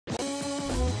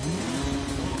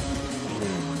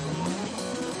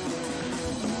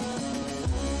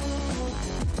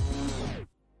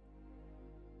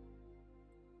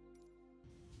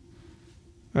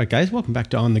Alright guys, welcome back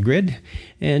to On the Grid,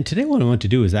 and today what I want to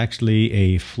do is actually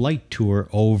a flight tour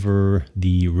over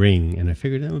the ring, and I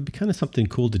figured that would be kind of something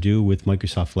cool to do with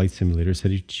Microsoft Flight Simulator so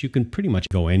that you can pretty much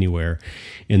go anywhere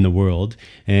in the world,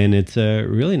 and it's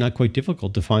really not quite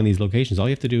difficult to find these locations. All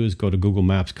you have to do is go to Google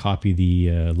Maps, copy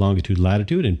the longitude,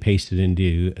 latitude, and paste it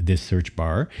into this search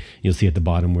bar. You'll see at the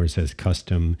bottom where it says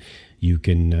custom. You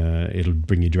can, it'll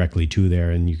bring you directly to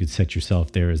there, and you can set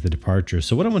yourself there as the departure.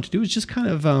 So what I want to do is just kind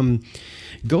of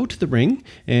go to the ring,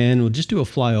 and we'll just do a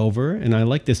flyover. And I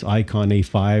like this Icon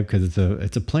A5 because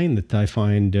it's a plane that I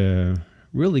find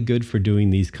really good for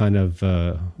doing these kind of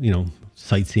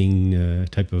sightseeing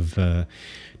type of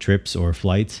trips or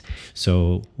flights.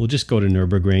 So we'll just go to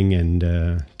Nürburgring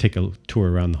and take a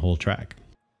tour around the whole track.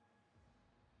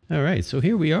 All right, so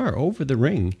here we are over the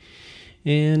ring.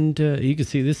 And you can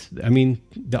see this, I mean,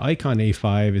 the Icon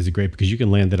A5 is great because you can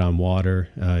land it on water.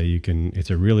 It's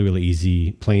a really, really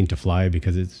easy plane to fly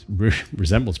because it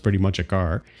resembles pretty much a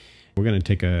car. We're going to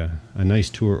take a nice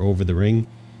tour over the ring.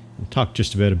 We'll talk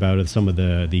just a bit about some of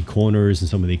the corners and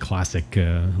some of the classic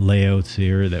layouts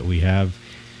here that we have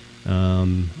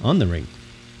on the ring.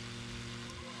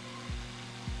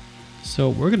 So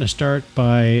we're going to start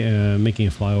by making a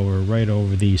flyover right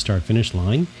over the start-finish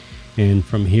line. And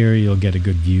from here, you'll get a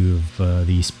good view of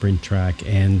the sprint track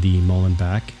and the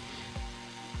Molenbeek.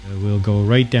 We'll go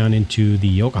right down into the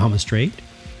Yokohama Straight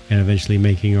and eventually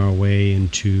making our way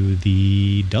into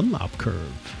the Dunlop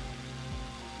curve.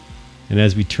 And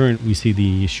as we turn, we see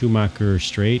the Schumacher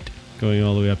Straight going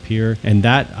all the way up here. And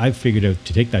that, I've figured out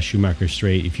to take that Schumacher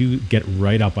Straight, if you get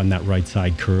right up on that right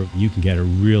side curve, you can get a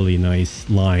really nice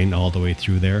line all the way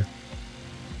through there.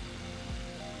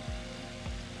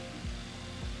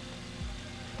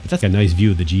 That's a nice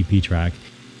view of the GP track.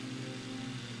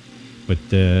 But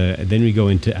then we go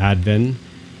into Adven,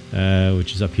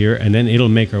 which is up here, and then it'll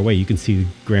make our way. You can see the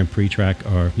Grand Prix track,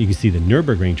 or you can see the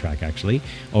Nürburgring track actually,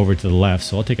 over to the left.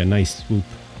 So I'll take a nice swoop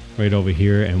right over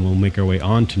here, and we'll make our way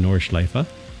on to Nordschleife.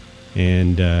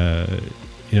 And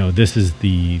this is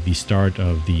the start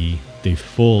of the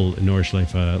full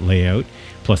Nordschleife layout,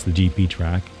 plus the GP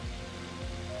track.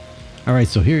 All right,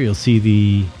 so here you'll see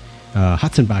the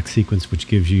Hatzenbach sequence, which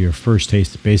gives you your first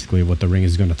taste basically of what the ring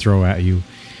is going to throw at you,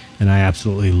 and I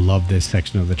absolutely love this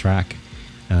section of the track.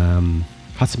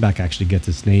 Hatzenbach actually gets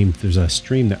its name. There's a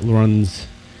stream that runs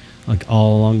like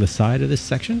all along the side of this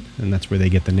section, and that's where they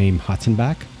get the name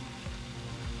Hatzenbach.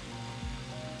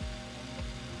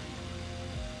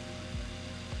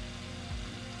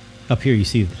 Up here you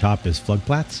see at the top is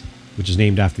Flugplatz, which is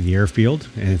named after the airfield,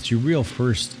 and it's your real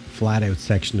first flat out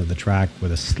section of the track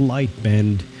with a slight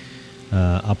bend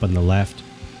up on the left.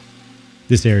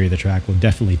 This area of the track will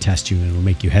definitely test you, and it will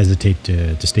make you hesitate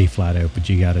to stay flat out, but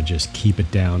you got to just keep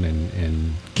it down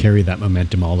and carry that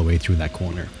momentum all the way through that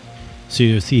corner. So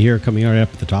you'll see here coming right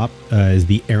up at the top is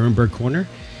the Ehrenberg corner,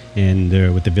 and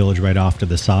with the village right off to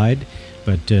the side.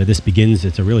 But this begins,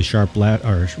 it's a really sharp left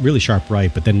or really sharp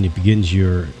right, but then it begins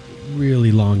your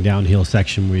really long downhill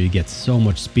section where you get so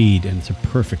much speed, and it's a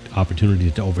perfect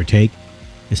opportunity to overtake,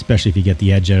 especially if you get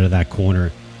the edge out of that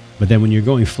corner. But then when you're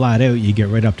going flat out, you get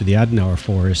right up to the Adenauer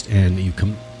Forest, and you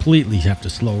completely have to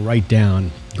slow right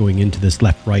down going into this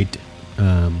left-right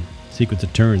sequence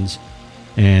of turns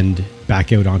and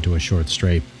back out onto a short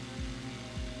straight.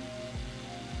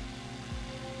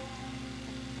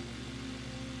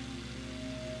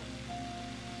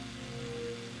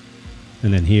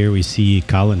 And then here we see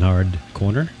Kallenhard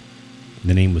corner.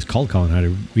 The name was called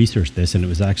Kallenhard. I researched this, and it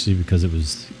was actually because it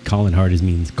was Kallenhard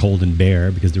means cold and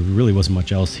bare, because there really wasn't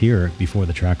much else here before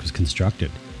the track was constructed.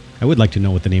 I would like to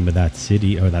know what the name of that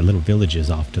city or that little village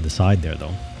is off to the side there,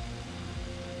 though.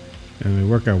 And we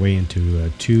work our way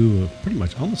into two pretty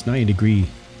much almost 90-degree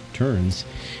turns.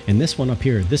 And this one up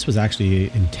here, this was actually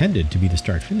intended to be the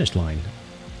start-finish line.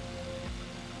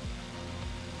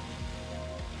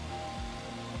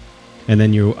 And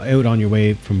then you're out on your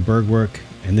way from Bergwerk,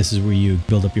 and this is where you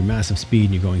build up your massive speed,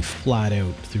 and you're going flat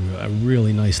out through a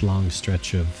really nice long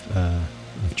stretch of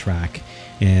track.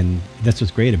 And that's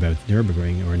what's great about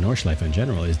Nürburgring or Nordschleife in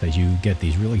general, is that you get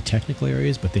these really technical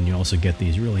areas, but then you also get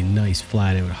these really nice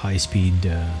flat out high speed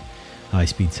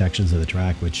sections of the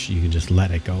track, which you can just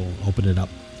let it go, open it up.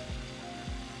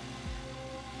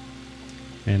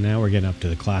 And now we're getting up to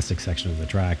the classic section of the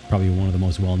track. Probably one of the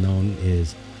most well known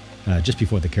is just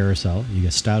before the carousel. You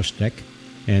get Stahlstreck.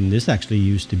 And this actually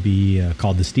used to be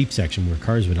called the steep section, where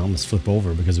cars would almost flip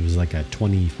over because it was like a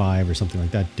 25 or something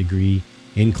like that degree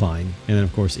incline. And then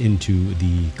of course into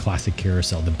the classic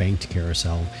carousel, the banked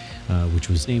carousel, which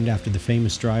was named after the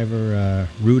famous driver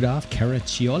Rudolf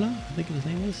Caracciola, I think his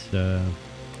name was.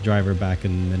 driver back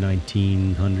in the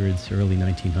 1900s, early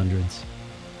 1900s.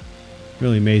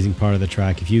 Really amazing part of the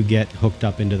track. If you get hooked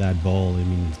up into that bowl, I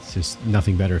mean, it's just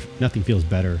nothing better. Nothing feels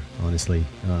better, honestly,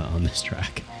 on this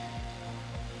track.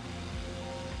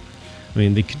 I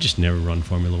mean, they could just never run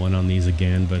Formula One on these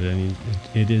again, but I mean,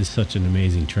 it is such an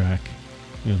amazing track.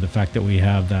 You know, the fact that we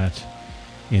have that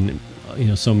in, you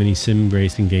know, so many sim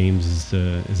racing games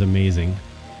is amazing.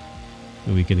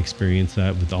 That we can experience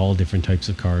that with all different types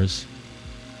of cars.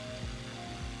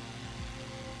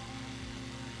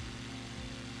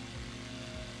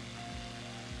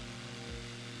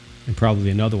 And probably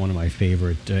another one of my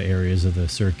favorite areas of the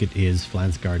circuit is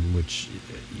Flansgarden, which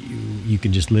you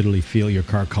can just literally feel your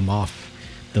car come off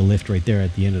the lift right there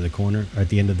at the end of the corner, or at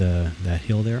the end of that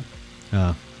hill there.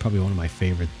 Probably one of my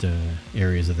favorite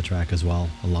areas of the track as well,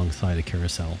 alongside a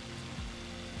carousel.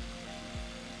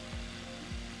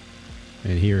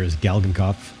 And here is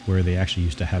Galgenkopf, where they actually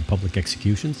used to have public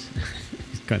executions.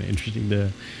 It's kind of interesting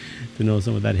to know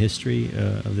some of that history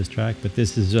of this track. But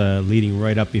this is leading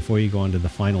right up before you go onto the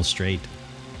final straight.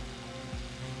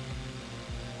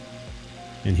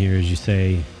 And here, as you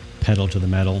say, pedal to the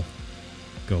metal,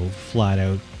 go flat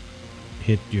out,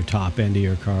 hit your top end of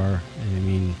your car. And I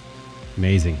mean,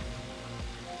 amazing.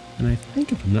 And I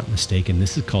think, if I'm not mistaken,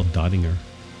 this is called Dottinger.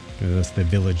 That's the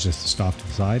village just off to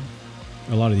the side.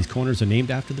 A lot of these corners are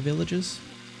named after the villages.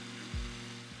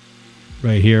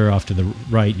 Right here off to the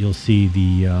right, you'll see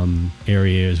the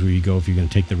areas where you go if you're going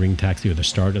to take the ring taxi, or the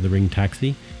start of the ring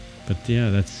taxi. But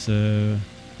yeah, that's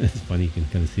funny. You can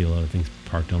kind of see a lot of things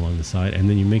parked along the side. And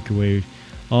then you make your way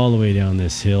all the way down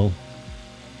this hill.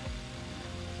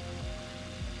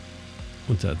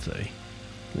 What's that say?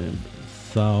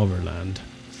 Saverland.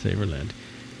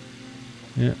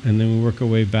 Yeah, and then we work our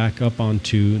way back up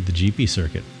onto the GP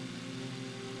circuit.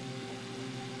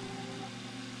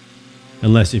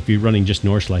 Unless if you're running just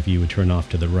Nordschleife, you would turn off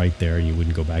to the right there and you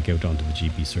wouldn't go back out onto the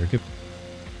GP circuit.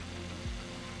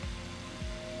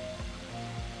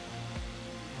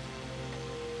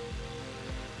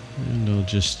 And I'll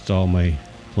just stall my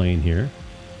plane here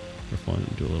for fun,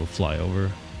 do a little flyover.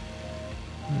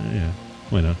 Yeah,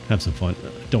 why not? Have some fun.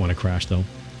 Don't want to crash though.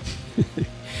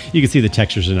 You can see the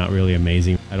textures are not really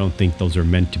amazing. I don't think those are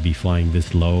meant to be flying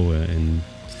this low and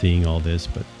seeing all this,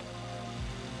 but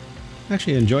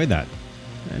actually I enjoyed that.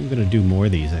 I'm going to do more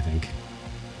of these, I think.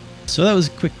 So that was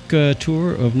a quick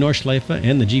tour of Nordschleife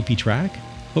and the GP track.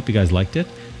 Hope you guys liked it.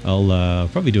 I'll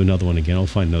probably do another one again. I'll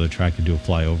find another track to do a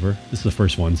flyover. This is the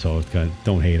first one, so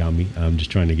don't hate on me. I'm just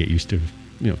trying to get used to,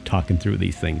 you know, talking through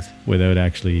these things without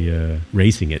actually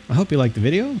racing it. I hope you liked the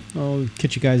video. I'll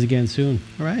catch you guys again soon.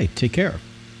 All right, take care.